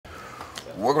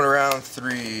Welcome to round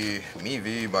 3. Me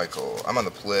v Michael. I'm on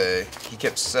the play. He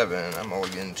kept 7. I'm only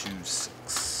getting to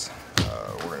 6.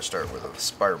 We're going to start with a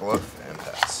Spire Bluff and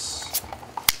pass.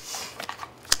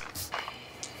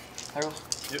 I roll.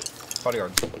 Yep.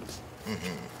 Bodyguard.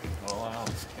 Roll out.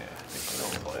 Yeah, I think we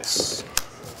don't play.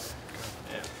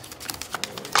 Yeah.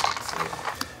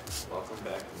 Welcome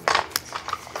back.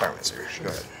 Pyromancer. Go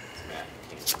ahead.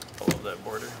 Pull up that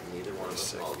border. Neither one of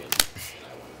us all again.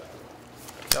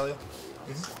 Galio.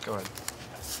 Go ahead.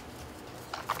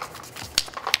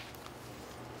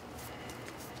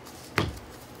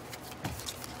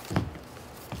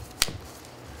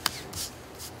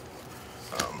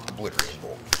 Obliterating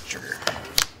Bolt. Trigger.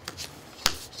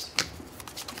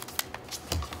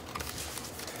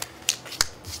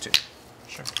 Two.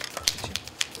 Sure.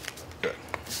 Good.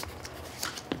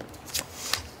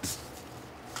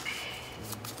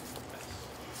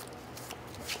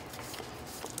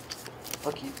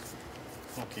 I'll keep.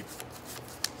 I'll keep.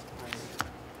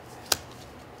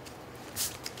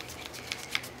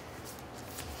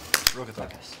 Rook at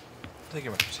that. Take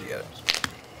your so you get it.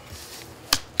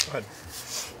 Go ahead.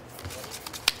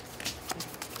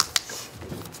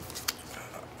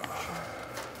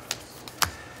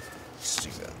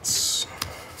 Stevens.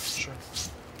 Sure.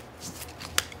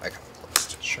 I got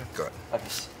close. Sure. Go ahead. Okay.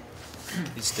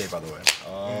 Please stay, by the way.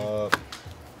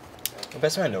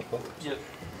 Pass my notebook. Yep.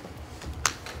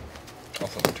 I'll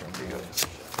flip the turn. There you go.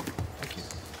 Thank you.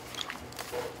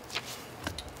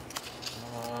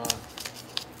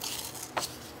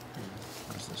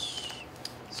 What is this?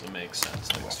 So it makes sense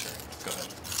next turn. Go ahead.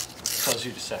 Tells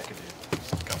you to sack a dude.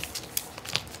 Go.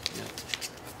 Yep.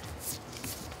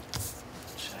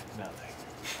 Check nothing.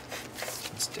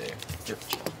 Stay. Yep.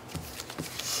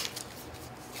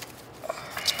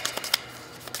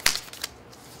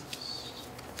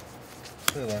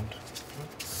 Play land.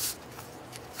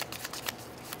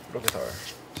 Rogathar.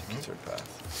 Taking third path.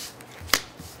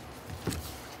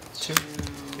 2. 18.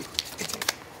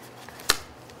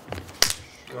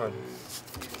 Go ahead.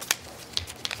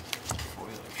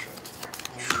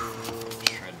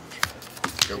 Shred.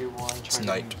 Go. One, It's targeting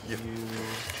knight. Yep. you.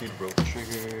 Treat rope.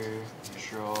 Trigger.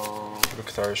 Draw.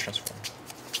 Rogathar is transformed.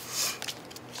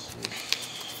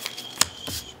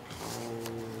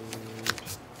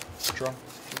 6 card. Draw. Yes.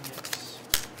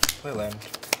 Play land.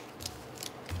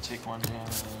 Take 1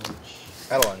 damage.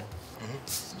 Adeline.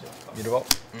 Mutavault.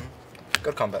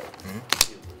 Go to combat.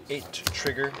 8.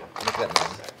 Trigger. Make that 9.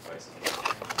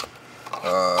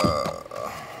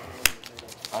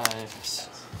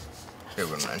 Good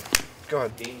one, 9. Go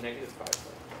ahead. Gain -5. Right?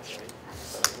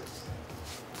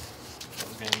 I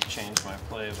was going to change my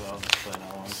play, but I'll just play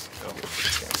another one. Go.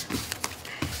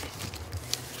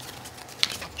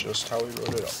 Just how we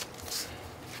wrote it up.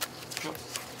 Go.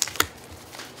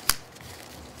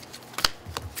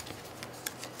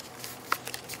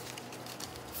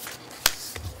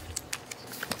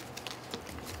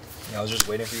 Yeah, I was just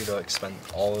waiting for you to like spend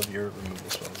all of your removal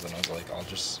spells, and I was like, I'll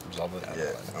just resolve it.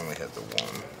 Yeah, I only had the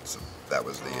 1. So that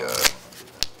was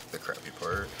the crappy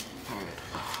part.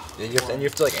 Yeah, you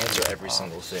have to like answer every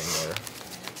single thing. Or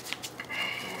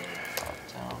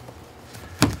Down.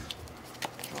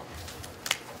 Draw.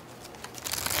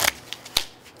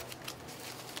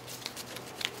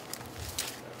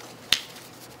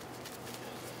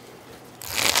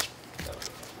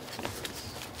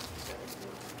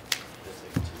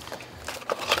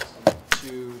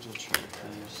 Two to trigger,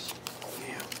 please.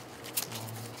 Yeah. 1,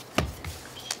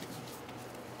 2.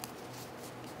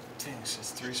 Dang, it's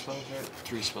just 3 spells, right?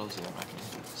 3 spells, yeah, I'm not gonna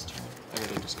do this turn. I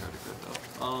gotta discard a good though.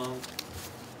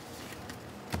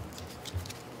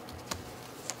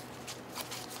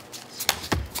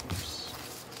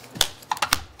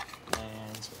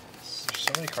 Lands, pass. there's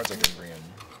so many cards I can bring in.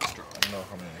 I don't know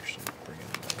how many I actually bring in.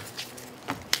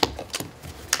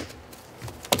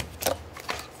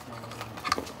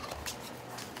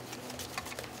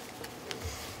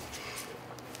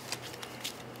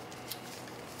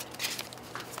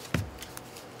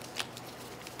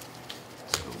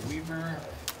 So Weaver.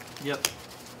 Yep.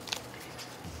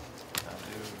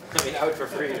 I mean, I would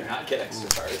prefer you to not get extra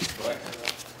cards, but.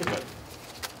 Okay.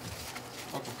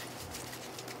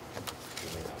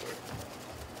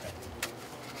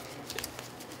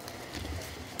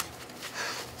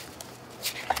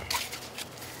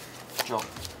 Draw.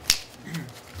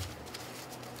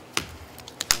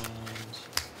 And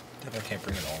Definitely can't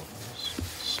bring in all of those.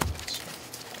 So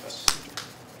that's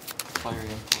Fire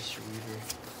Impulse Reaver.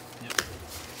 Yep.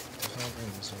 definitely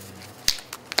bring this in.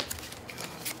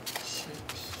 God. 6.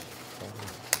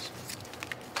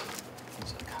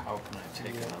 He's like, how can I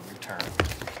take another turn?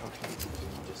 Okay.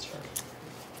 Just try.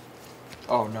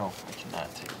 Oh no, I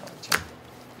cannot take another turn.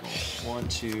 1,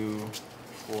 2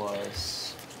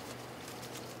 plus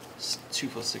 2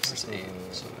 plus 6 is 8.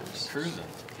 So there's Cruising.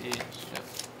 8. Yep.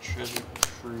 Treasure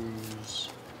cruise.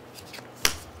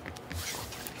 Draw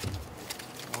 3.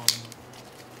 1,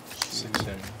 2, 6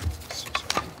 in. 6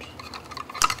 out.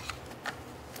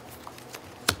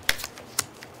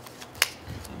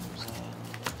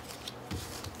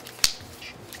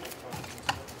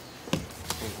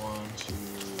 Okay, 1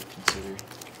 to consider.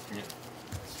 Yep.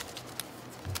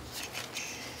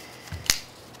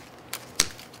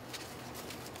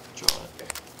 Draw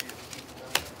it.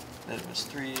 That was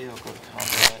 3. I'll go to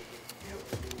combat.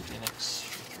 Phoenix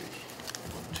for 3.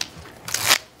 1, 2.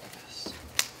 I guess.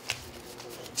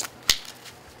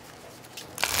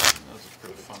 That was a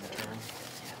pretty fun turn.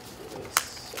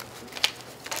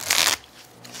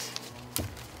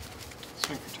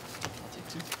 Swing for turn. I'll take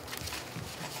 2.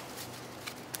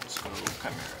 Let's go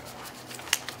Chimera.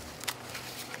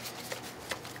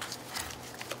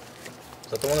 Is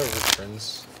that the one that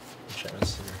returns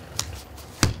enchantments to your hand?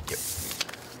 Yep.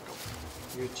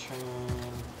 Your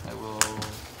turn. I will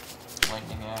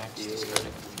lightning axe. Discarding a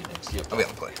Phoenix. Yep. I'll be on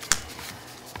the play.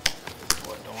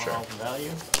 What, don't Sure. want all the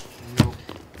value? Nope.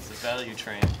 It's a value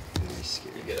train. Very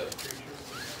scary. You get a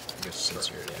I guess since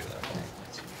you're to do that.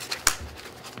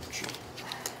 Sure.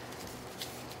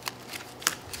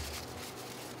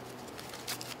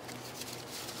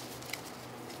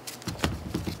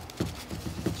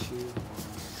 Two, 1.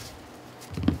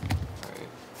 Alright.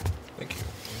 Thank you.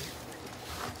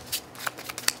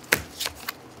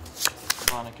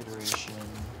 Chronic iteration.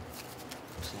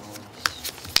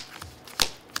 Zealous.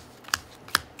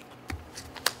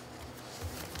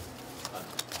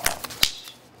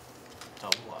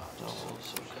 Double out. Double,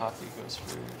 so copy goes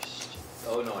first.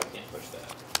 Oh no, I can't push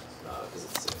that. Because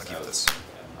it's 6. I'll keep I was- this.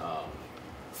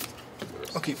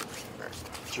 Yeah, I'll keep it. Alright.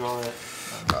 Draw it.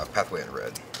 Pathway in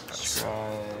red.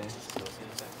 Scry.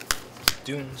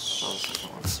 Dunes. Draw the second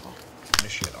one as well.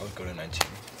 Initiate. I'll go to 19.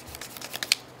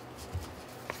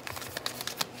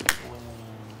 Wind.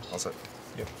 All set.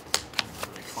 Yep.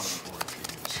 Really funny board for you.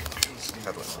 So.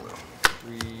 Pathway in blue.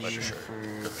 3 Ledger for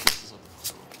Shard. pieces of the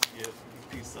puzzle. Yep,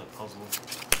 you piece that puzzle.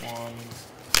 1,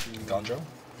 2, Gondro?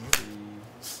 3,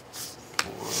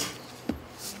 4,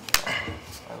 5.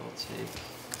 I will take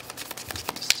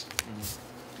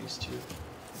these 2.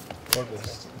 Or the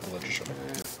ledger shard.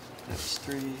 That's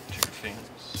 3. Trigger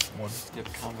Phoenix. 1.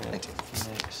 Yep, combat. 19.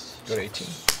 Phoenix. Go to 18.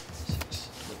 6.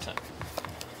 The 10.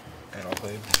 And I'll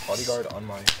play bodyguard on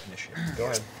my initiate. Go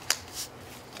ahead.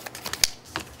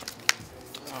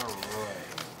 Alright,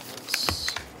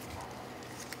 let's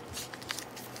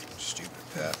Stupid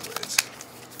pathways.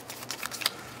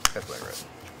 Pathway red.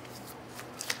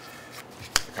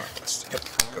 The conquest. Yep.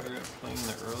 Go ahead. playing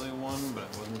the early one, but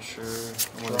I wasn't sure.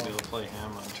 I wanted to be able to play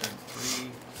him on turn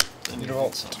 3. Then You you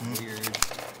don't. did something weird.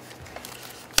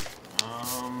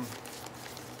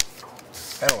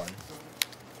 Adeline.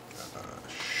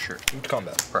 Sure. Move to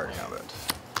combat. Prior to combat.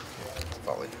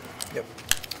 Volley. Yep.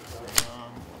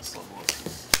 Let's level up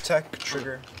here. Attack,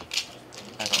 trigger.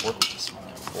 I don't know this one.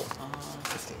 4.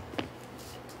 15.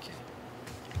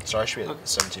 Okay. Sorry, I should be Okay. at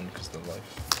 17 because of the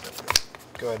life.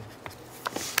 Go ahead.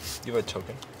 You have a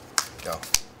token. Go.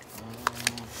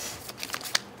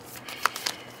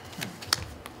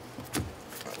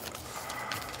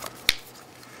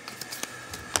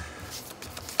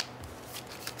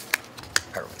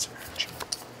 Pyromancer.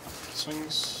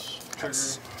 Swings, trigger.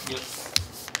 Pass. Yep.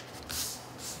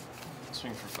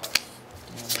 Swing for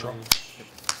 5. Draw.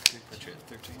 Put you at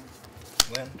 13.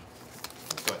 Land.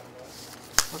 Go ahead.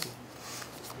 Okay.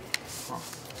 Huh.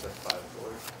 Is that 5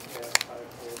 4?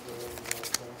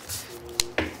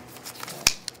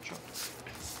 Draw.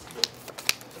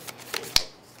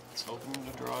 It's hoping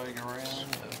to draw your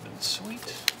hand. That would have been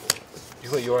sweet. You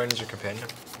play Yoran as your companion?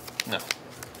 No,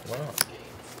 Why not?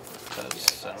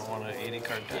 because I don't want an 80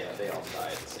 card deck. Yeah, they all die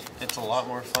at the same time. It's a lot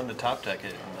more fun to top deck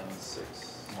it and then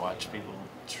 6. watch people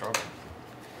struggle.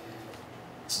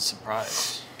 It's a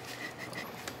surprise.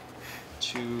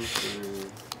 2 for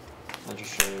Ledger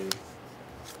Shard.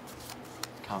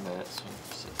 Combat, swing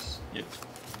for 6. Yep.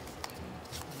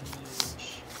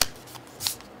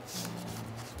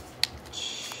 And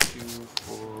 2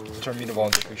 for. Turn me to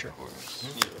volunteer creature. Of course.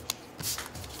 Yep.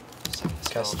 Second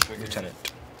spell Cast trigger. Lieutenant.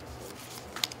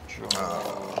 Draw.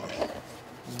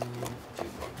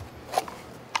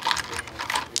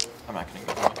 I'm not gonna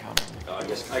go to my counter.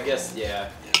 I guess, yeah.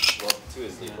 Well, 2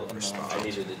 is lethal. Yeah, I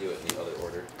needed to do it in the other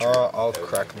order. I'll I was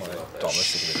crack thinking my about that.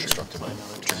 Dauntless to get it destructible. Play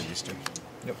another Turn these two.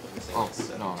 Yep. Oh,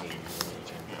 no.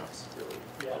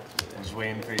 I was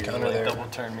waiting for you to Counter like there. double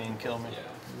turn me and kill me. Yeah.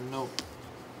 Nope.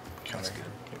 That's Counter.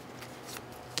 good.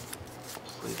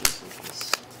 Play this like this,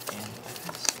 and I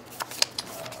pass.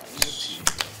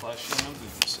 Flash in a boom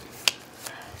save.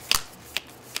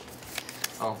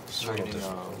 Oh, It's a little targeting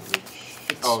different.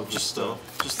 which... Oh, just the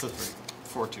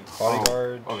 3. 4-2.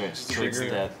 Bodyguard. Okay, so it's Trigger.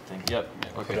 that thing. Yep.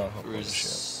 Okay, don't help with the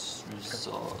shit.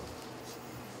 Resolve.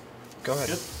 Go ahead.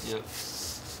 Yep. Yep.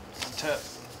 Tap.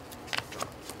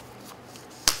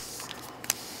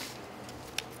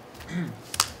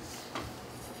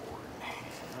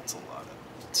 That's a lot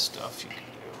of stuff you can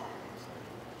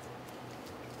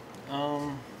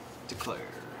do. Declare.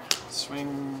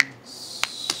 Swing,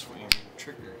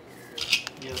 trigger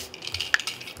here. Yep.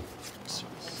 So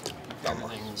Dumb.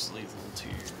 everything's lethal to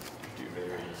your dude.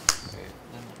 Okay,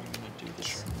 then I'm gonna do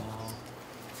this now.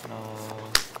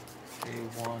 They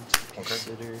want to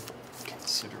consider...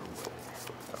 Consider what?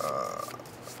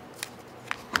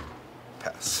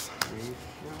 Pass.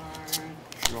 Graveyard,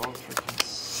 draw for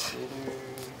consider.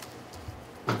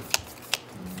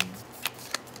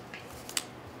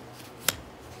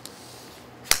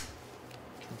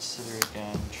 Consider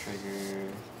again, trigger,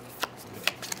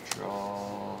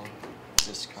 draw,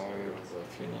 discard,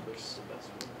 Phoenix,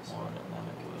 one, and then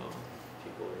it will.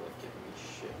 People are like giving me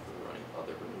shit for running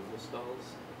other removal spells.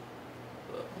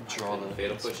 But Draw I couldn't the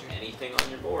fatal push anything on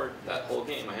your board that whole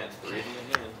game. I had 3 of them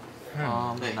in hand.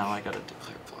 And now I gotta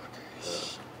declare blockers.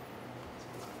 It's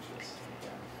obnoxious.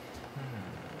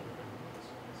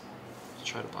 Let's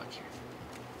try to block here.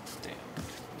 Damn.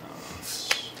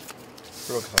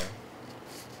 Real time.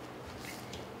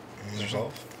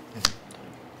 Resolve.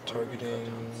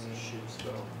 Targeting. Shoot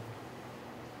spell.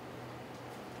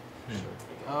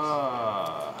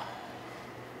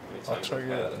 I'll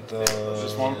target the.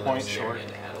 Just 1 point short.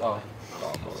 Oh,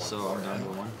 so I'm down to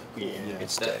 1? Yeah.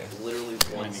 It's That stay. literally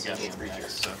When one you got single me creature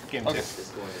next, so game Okay. 2.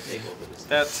 is going to take over this.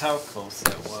 That's how close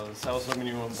that was. I was hoping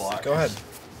you wouldn't block. Go ahead.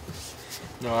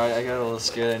 No, I got a little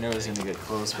scared. I knew it was gonna get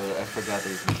close, but I forgot that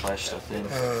you can flash stuff in.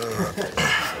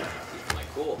 Like,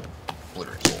 cool.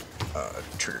 Obliterate.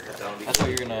 Trigger. That'll be I thought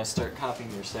you were gonna start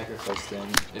copying your sacrifice then,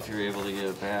 if you were able to get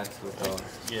it back without...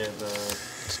 Yeah,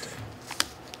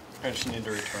 I just need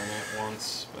to return it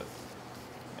once, but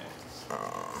yeah. I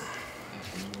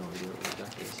have no idea what your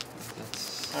deck is.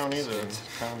 That's I don't either. scary. It's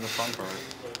kind of the fun part.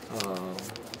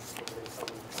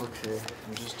 Okay.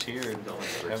 I'm just here, Don't let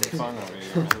it having take fun over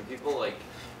here, man. When people like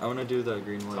I want to do the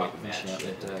green-white talk mad shit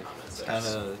enchantment in the deck. comment It's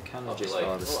section, kind I'll of be just like,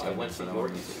 all the oh, I standard, went to but I your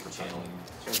want to use it for YouTube channel. playing.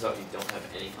 Turns out you don't have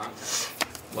any content.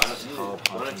 Why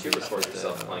don't you record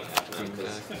yourself playing Aftermath?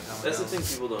 Because that's the thing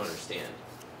people don't understand.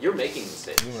 You're making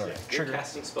mistakes. Luminary. You're Trigger.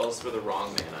 casting spells for the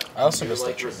wrong mana. I also You're missed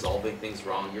like that trigger. resolving things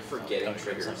wrong. You're forgetting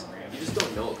triggers. You just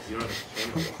don't know because you don't have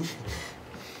a camera.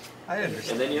 I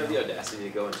understand. And then you have the audacity to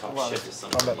go and talk A lot shit of- to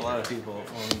someone. a A lot of people, 1,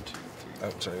 2, 3.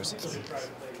 Oh, sorry. It was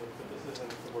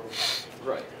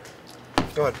Right.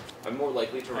 Go ahead. I'm more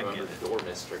likely to I remember get it. door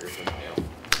miss triggers than my own.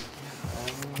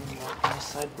 I'm not on the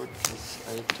sideboard because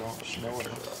I don't know what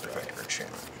it is. Effective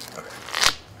enchantment. Okay.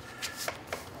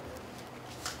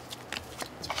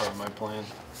 It's part of my plan.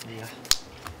 Yeah.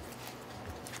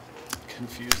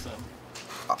 Confuse them.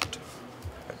 Opt.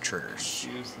 Triggers.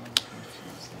 Confuse them,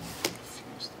 confuse them,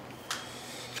 confuse them.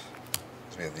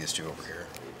 So we have these two over here.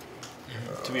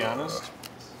 To be honest,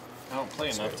 I don't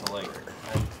play enough to like.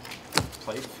 I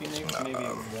played Phoenix maybe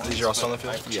once. these are also on the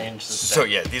but field? I've changed the So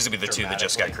deck yeah, these would be the two that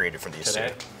just got dramatically created from these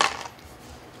today. two.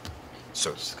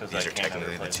 So Just 'cause these I are can't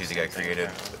technically ever the play two the that got same thing created,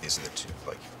 forever. but these are the two,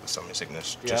 like with summoning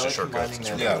sickness. Yeah, Just I a like shortcut combining since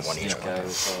that we're doing one with each this one. guy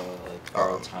with, like,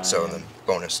 borrow time So and and then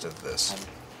bonus to this. time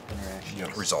interaction. Yeah.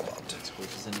 Resolve opt. That's cool,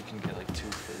 because then you can get like 2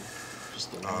 for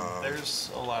just the one. There's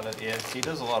a lot of he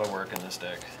does a lot of work in this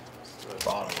deck. A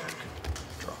lot of work.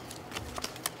 Draw.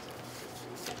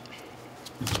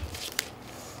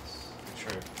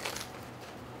 Sure.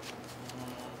 No,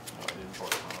 I didn't pour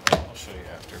it on. I'll show you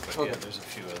after. But yeah, Okay. there's a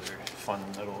few other fun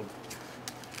little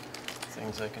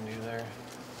things I can do there.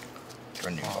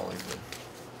 Or new volley.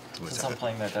 Since I'm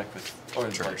playing that deck with, or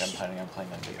like I'm Triggers. planning on playing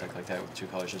that big deck like that with 2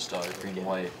 colors, just green and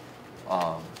white.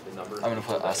 The number I'm gonna of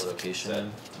people put that Ossification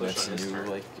in. would've said, That's a push on new his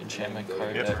like turn, enchantment and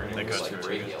then card go Yep, that they go removes through triggers.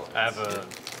 triggers. radial.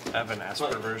 I have an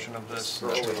Asper version of this. Throw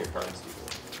It's away really your good. cards, people.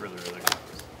 It's really, really good.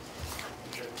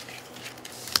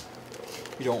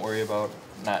 You don't worry about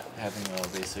not having a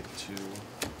basic to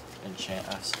enchant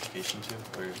Ossification to,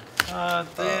 or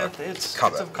It's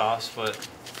combat. of cost, but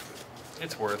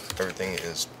it's worth. Everything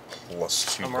is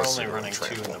 +2. I'm plus only 0 running 2 in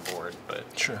trample. the board, but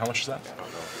Sure. How much is that?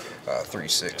 3,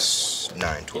 6,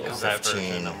 9, 12, because that version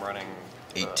 15, I'm running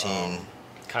the, 18,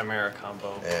 Chimera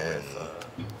combo and with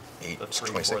 8, the 3/4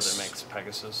 26. that makes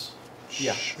Pegasus.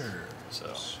 Yeah. Sure.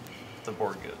 So the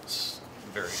board gets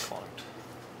very clunked.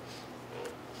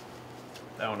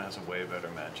 That one has a way better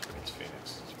matchup against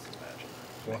Phoenix, as you can imagine.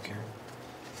 Walk here.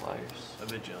 Flyers. A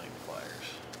Vigilante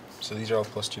Flyers. So these are all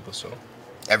 +2/+0?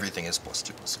 Everything is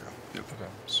 +2/+0. Yep. Okay,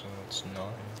 so it's 9.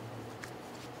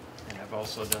 And I've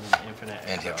also done the Infinite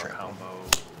And hit Exile trample. combo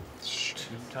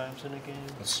 2 times in a game.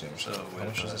 Let's see. So How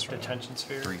much is with this right now? Detention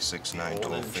Sphere, 3, 6, 9, Old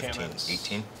 12, 15, enchantments.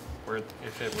 18. where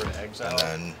if it were to exile, And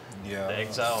then Yeah. the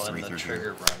exile 3 and the through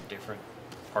trigger run different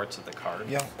parts of the card.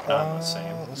 Yeah, Not the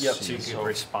same. let's Yep, So see. you so can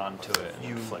respond to it and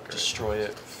You flicker it. destroy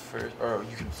it first, or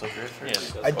you can flicker it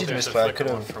first. Yeah. I did There's a misplay. I flicker could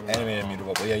one have from animated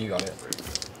mutable, but yeah, you got it.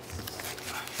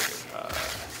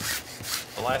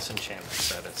 The last enchantment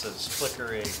set, it says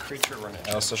flicker a creature run it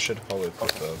I also should probably put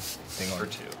the thing for on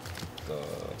 2. the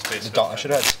Basically, dot. I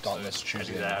should have so Dauntless I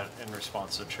choosing do that in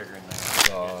response to triggering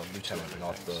the lieutenant,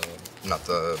 not the not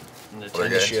the And the other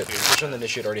guy. initiate. Sphere Which one? The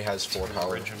initiate already has 4 the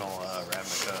power. original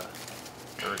Ravnica,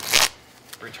 or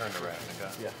Return to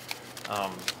Ravnica. Yeah.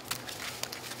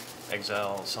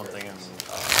 Exile something and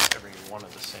every one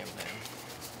of the same name.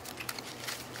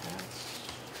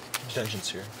 Detention's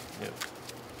here. Yep.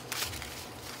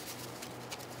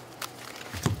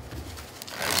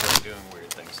 I start doing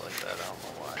weird things like that. I don't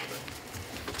know why, but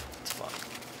it's fun.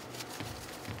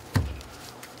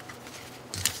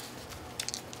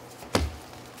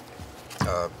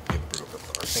 Yeah, Brutal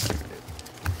Cathar. I think you did.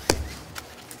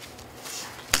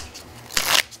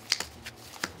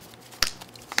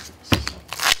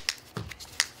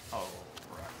 I'll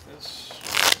rock this.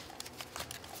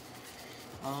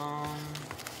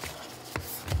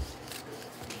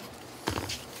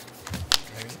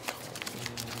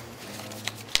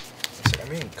 I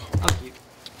mean, call. I'll keep.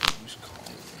 Who's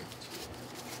calling?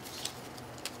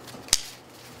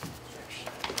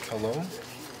 Hello?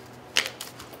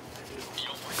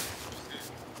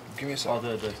 Give me a Oh, second.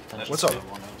 the detention What's up? sphere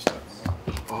one I was talking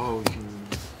about. Oh, you can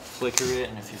flicker it,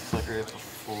 and if you flicker it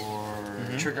before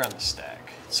Trigger on the stack.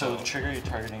 So trigger, you're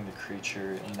targeting the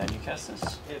creature, and then you cast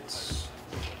this. It's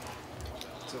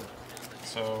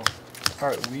so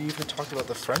Alright, we've talked about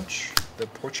the French, the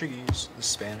Portuguese, the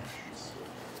Spanish,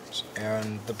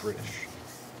 and the British.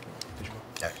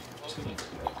 Yeah.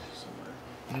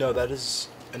 No, that is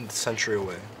a century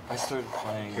away. I started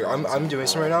playing. Here, I'm doing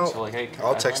some right now. So like,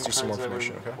 I'll I text find you some more cards that were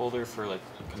information, okay? Older for like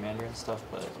Commander and stuff,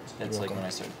 but it's like welcome. when I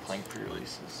started playing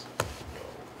pre-releases.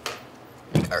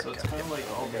 Alright, so it's got kind it. of like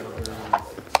all the other.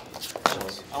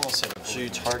 I almost said. So you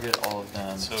target all of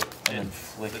them, So and then it-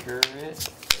 flicker it.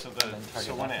 So and then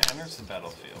target when that. it enters the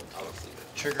battlefield,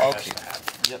 trigger I'll has keep to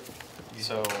happen. Yep.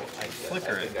 So I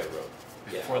flicker it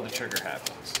before the trigger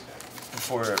happens.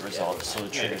 Before it resolves, so the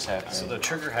trigger's happening. So the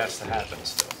trigger has to happen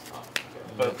still.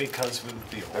 But because with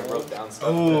the old,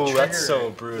 Oh, the that's trigger- so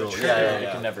brutal. the yeah, trigger yeah,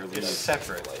 it can never leave. It's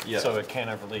separate, Yeah. so it can't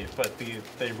ever leave. But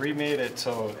they remade it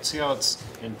so see how it's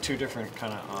in 2 different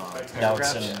kind of Now it's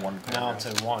paragraphs? in one Now it's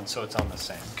in one, so it's on the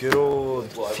same. Good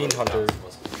old Fiend Hunter.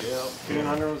 Yeah, Fiend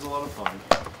Hunter was a lot of fun.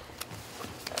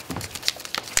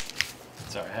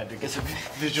 Sorry, I had to get a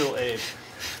visual aid.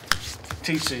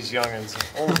 Teach these youngins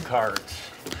old cards.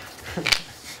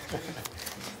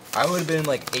 I would have been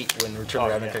like 8 when Return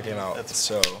to Oh, Ravnica yeah. came out, That's-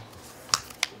 so.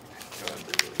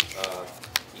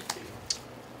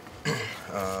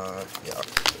 Yeah, I'll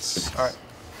do this. Alright.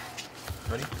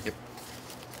 Ready? Yep.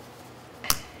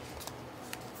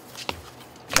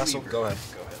 Castle, go ahead.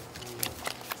 Go ahead.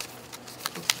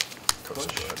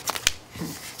 Coach, go ahead.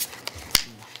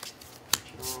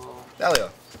 Dahlia.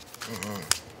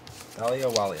 Mm-hmm. Dahlia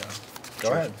Walia. Go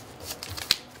Sure. ahead.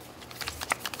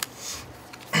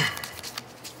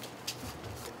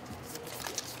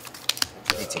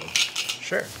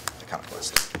 Sure.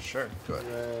 Iconoclast. Sure. Go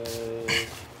ahead.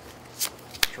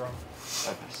 Draw.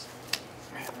 Focus.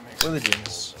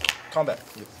 Religions. Combat.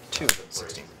 Yep. 2.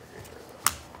 16.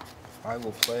 I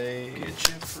will play Get you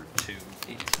for 2.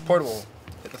 Portable.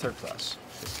 Hit the 3rd class.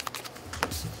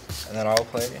 And then I'll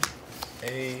play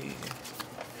a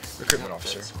recruitment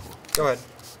officer. Go ahead.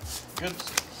 Good.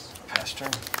 Pass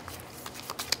turn.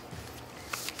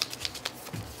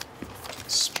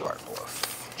 Spire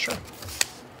Bluff. Sure.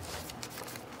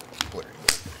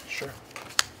 Blittering. Sure.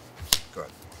 Go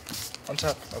ahead.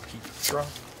 Untap. Upkeep. Draw.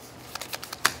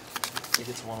 He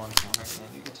gets 1/1 counter, and then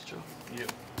you get to draw.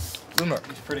 Yep. Lunar.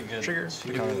 He's pretty good. Trigger.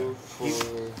 2, 4.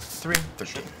 3.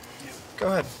 13. Go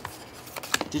ahead.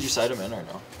 Did you side him in or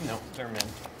no? No, they're min.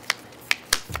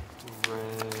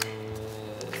 Red.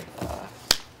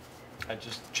 I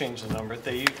just changed the number.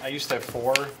 I used to have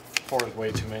 4. 4 is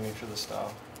way too many for the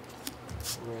style.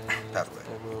 Red. Pathway.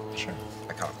 I will. Sure.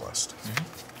 Iconoclast.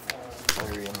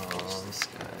 Fiery Impulse this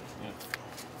guy.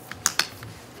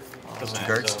 Doesn't Two have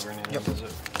cards? over anything, Yep. does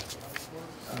it?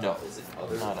 No, Is it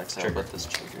other? not exile, but this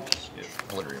triggers.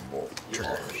 Obliterating Bolt.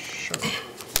 Trigger. Sure. Go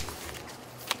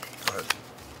ahead.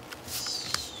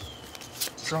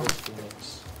 Draw.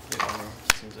 Phoenix.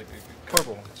 Seems like a good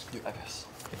Purple. I guess.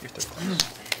 Hit your third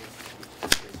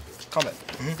class. Combat.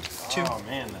 2. Oh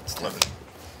man, that's 11. tough.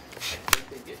 I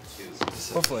think they get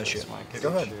 2. Hopefully I shoot. Go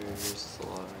ahead.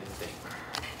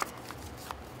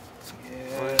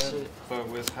 Yeah, but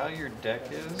with how your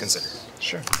deck is, Consider.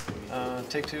 Sure.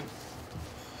 take 2.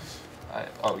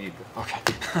 Oh, you do. Okay.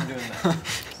 I'm doing that.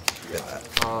 Get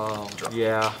that.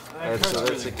 Yeah, that's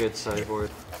that's a good sideboard.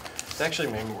 It's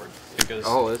actually main board because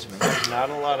It's me. there's not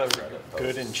a lot of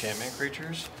good enchantment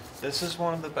creatures. This is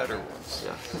one of the better ones.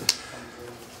 Yeah.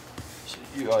 So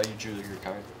you drew your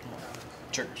card.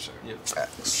 Trigger, sir. Yep.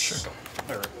 X. Sure.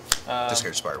 Or,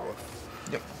 Discard Spiral.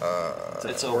 Yep.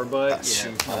 it's Or a but X.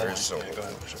 yeah. There's so Okay, go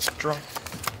ahead. Draw.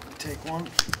 Take 1.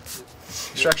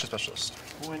 Extraction Specialist.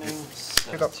 Winning.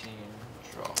 Pick up. 17.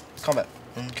 Draw. Combat.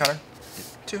 Counter.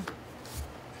 2.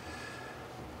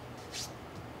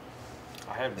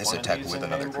 I had This one attack of these with in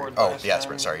another main board creature. Oh, last yeah,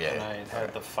 time, sorry, yeah, and yeah. I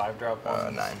had the 5-drop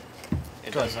one. 9.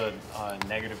 It does a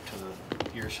negative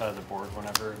to your side of the board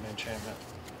whenever an enchantment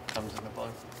comes into play.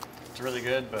 It's really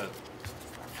good, but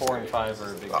 4 and 5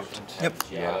 are a big difference. Yep.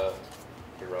 Yeah.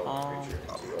 Heroic creature and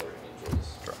 2 other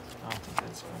angels. Draw. I don't think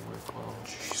that's gonna work well.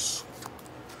 Jeez.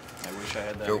 I wish I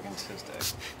had that Go. against his deck.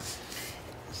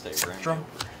 Stay range Draw. over.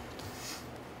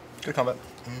 Good combat.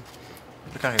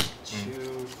 Put a counter here.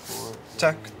 2, 4.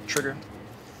 Attack. Trigger.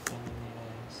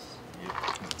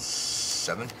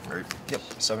 7, right? Yep.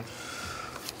 7.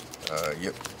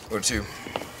 Yep. Or 2.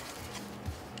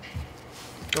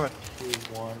 Go ahead. 2,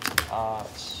 1.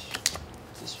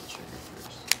 This will trigger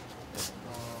first.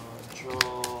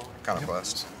 Draw.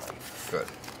 Counterblast. Good.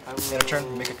 I will End of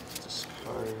turn. Make it.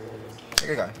 discard. Make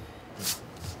a guy.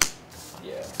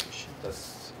 Yeah,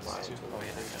 that's mine. Oh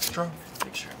yeah, I gotta Draw.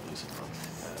 make sure I'm losing one.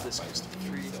 This goes to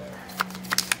 3.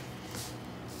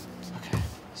 Okay.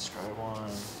 Discard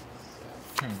 1.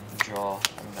 Draw.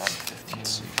 I'm down to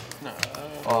 15. No.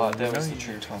 Oh, that was no, the you-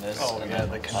 trigger on this. Oh and yeah, then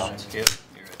the count. count. Yep.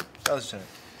 You're right. That was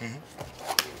Lieutenant.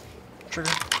 Trigger.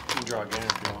 You can draw again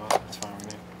if you want. It's fine with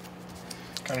me.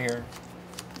 Counter here.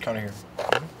 Counter here.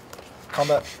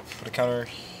 Combat. Put a counter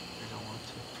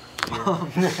I don't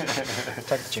want to.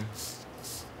 Attack the team.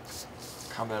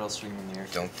 Combat, I'll swing in the air.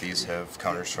 Don't these have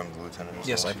counters from the Lieutenant? as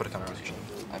Yes, well? I put a counter on the team.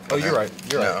 I Oh, you're right.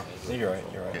 You're No. right. You're right.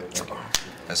 You're right. Yeah.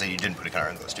 I say you didn't put a counter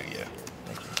on those two, yeah.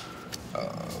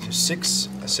 So 6,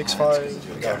 a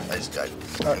 6/5. We got I just died.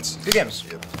 Alright, good games.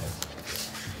 Yep.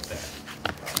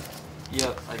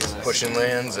 Yep, I got it. Pushing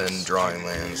lands and drawing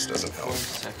lands doesn't help. 4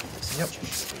 seconds. Yep.